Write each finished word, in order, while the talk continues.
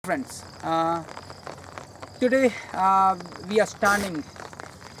Friends, today we are standing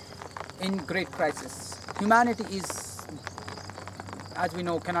in great crisis. Humanity is, as we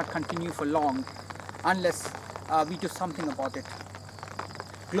know, cannot continue for long unless we do something about it.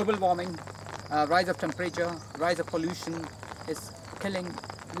 Global warming, rise of temperature, rise of pollution is killing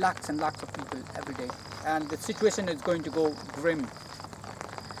lakhs and lakhs of people every day, and the situation is going to go grim.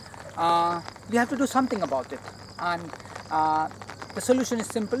 We have to do something about it, and the solution is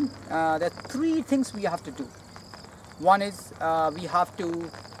simple. There are three things we have to do. One is we have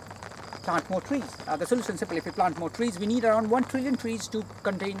to plant more trees. The solution is simple. If we plant more trees, we need around 1 trillion trees to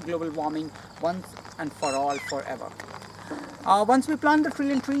contain global warming once and for all, forever. Once we plant the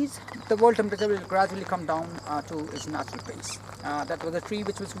trillion trees, the world temperature will gradually come down to its natural pace. That was a tree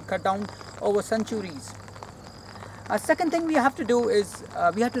which was cut down over centuries. Second thing we have to do is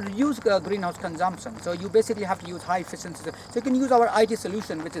we have to reduce greenhouse consumption. So you basically have to use high efficiency. So you can use our IT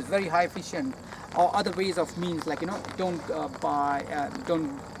solution, which is very high efficient, or other ways of means like don't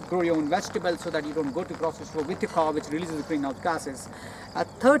grow your own vegetables so that you don't go to grocery store with your car, which releases greenhouse gases.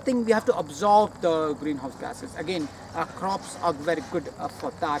 Third thing, we have to absorb the greenhouse gases. Again, crops are very good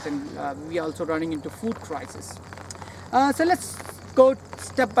for that, and we are also running into food crisis. So let's go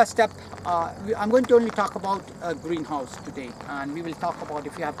step by step. I'm going to only talk about greenhouse today, and we will talk about,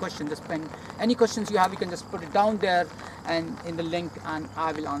 if you have questions, just pen any questions you have, you can just put it down there and in the link, and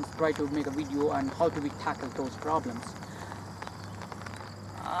I will try to make a video on how do we tackle those problems.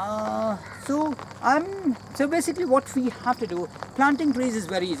 So basically what we have to do, planting trees is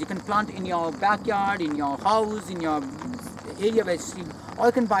very easy. You can plant in your backyard, in your house, in your area where you, or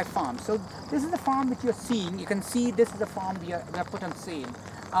you can buy farms. So this is the farm which you're seeing. You can see this is the farm we have put on sale.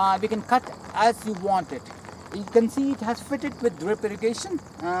 We can cut as you want it. You can see it has fitted with drip irrigation.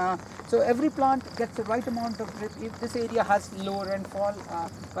 So every plant gets the right amount of drip. If this area has low rainfall,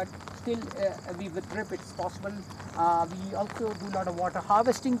 but still with drip it's possible. We also do a lot of water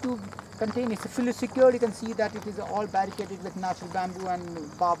harvesting to contain. It's fully secured. You can see that it is all barricaded with natural bamboo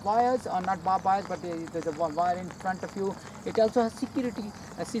and barbed wires, or not barbed wires, but there's a wire in front of you. It also has security,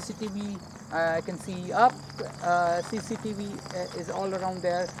 CCTV. I can see up. CCTV is all around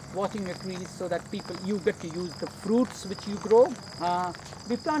there watching the trees, so that you get to use the fruits which you grow.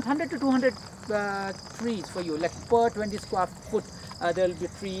 We plant 100 to 200 trees for you, like per 20 square foot. There will be a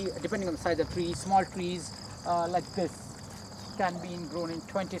tree, depending on the size of the tree. Small trees like this can be grown in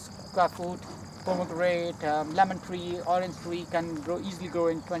 20 square foot. Pomegranate, lemon tree, orange tree can easily grow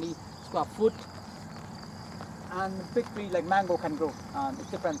in 20 square foot. And big tree like mango can grow.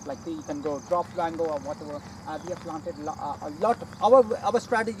 It depends. Like you can grow drop mango or whatever. We have planted a lot of. Our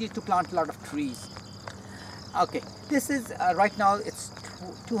strategy is to plant a lot of trees. Okay, this is right now. It's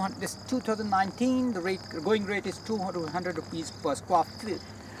 200. This 2019. The going rate is 200 rupees per square feet,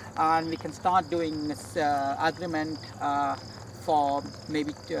 and we can start doing this agreement for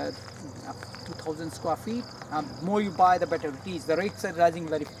maybe 2,000 square feet. More you buy, the better it is. The rates are rising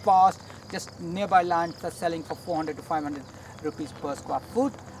very fast. Just nearby lands are selling for 400 to 500 rupees per square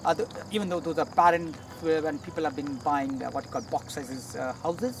foot. Even though those are barren, when people have been buying what you call box sizes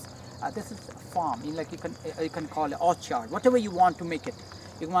houses. This is a farm. You can call it orchard, whatever you want to make it.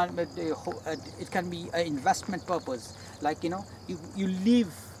 You want it can be an investment purpose. Like you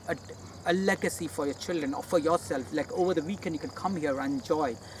leave a legacy for your children or for yourself. Like over the weekend, you can come here and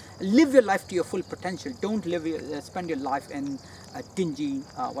enjoy. Live your life to your full potential. Don't spend your life in a dingy,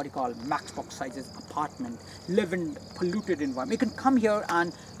 max box sizes apartment. Live in polluted environment. You can come here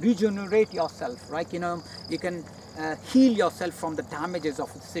and regenerate yourself, right? You can heal yourself from the damages of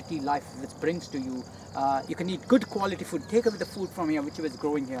city life which brings to you. You can eat good quality food. Take away the food from here which is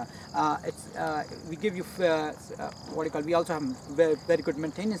growing here. We give you we also have very, very good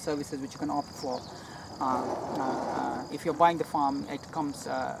maintenance services which you can opt for. If you're buying the farm, it comes.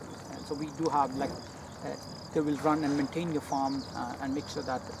 So we do have they will run and maintain your farm and make sure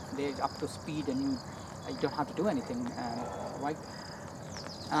that they're up to speed, and you don't have to do anything, right?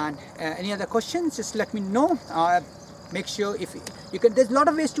 And any other questions, just let me know. Make sure if you can, there's a lot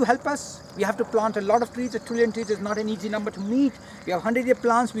of ways to help us. We have to plant a lot of trees. 1 trillion trees is not an easy number to meet. We have 100-year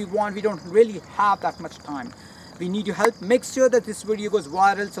plans we don't really have that much time. We need your help. Make sure that this video goes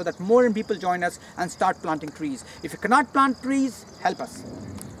viral so that more people join us and start planting trees. If you cannot plant trees, help us.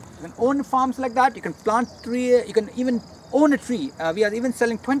 You can own farms like that. You can plant tree. You can even own a tree. We are even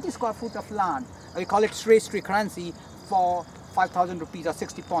selling 20 square feet of land. We call it Shrey Tree currency for 5,000 rupees or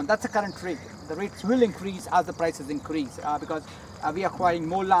 60 pounds. That's the current rate. The rates will increase as the prices increase because we are acquiring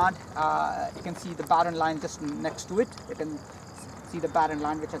more land. You can see the barren line just next to it. You can see the barren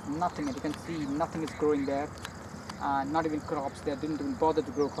land which has nothing, and you can see nothing is growing there. not even crops. They didn't even bother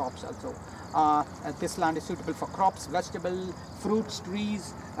to grow crops also. This land is suitable for crops, vegetable, fruits,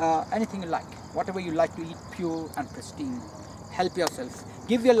 trees, anything you like. Whatever you like to eat, pure and pristine. Help yourself.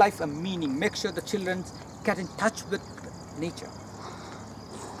 Give your life a meaning. Make sure the children get in touch with nature.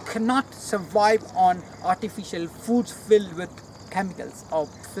 Cannot survive on artificial foods filled with chemicals or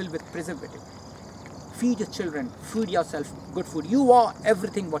filled with preservative. Feed your children, feed yourself good food. You are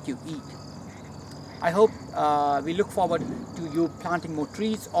everything what you eat. I hope we look forward to you planting more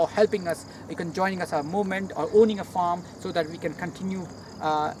trees or helping us. You can joining us our movement or owning a farm so that we can continue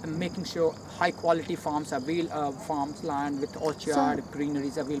making sure high quality farms land with orchard,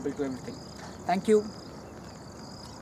 greeneries available to everything. Thank you.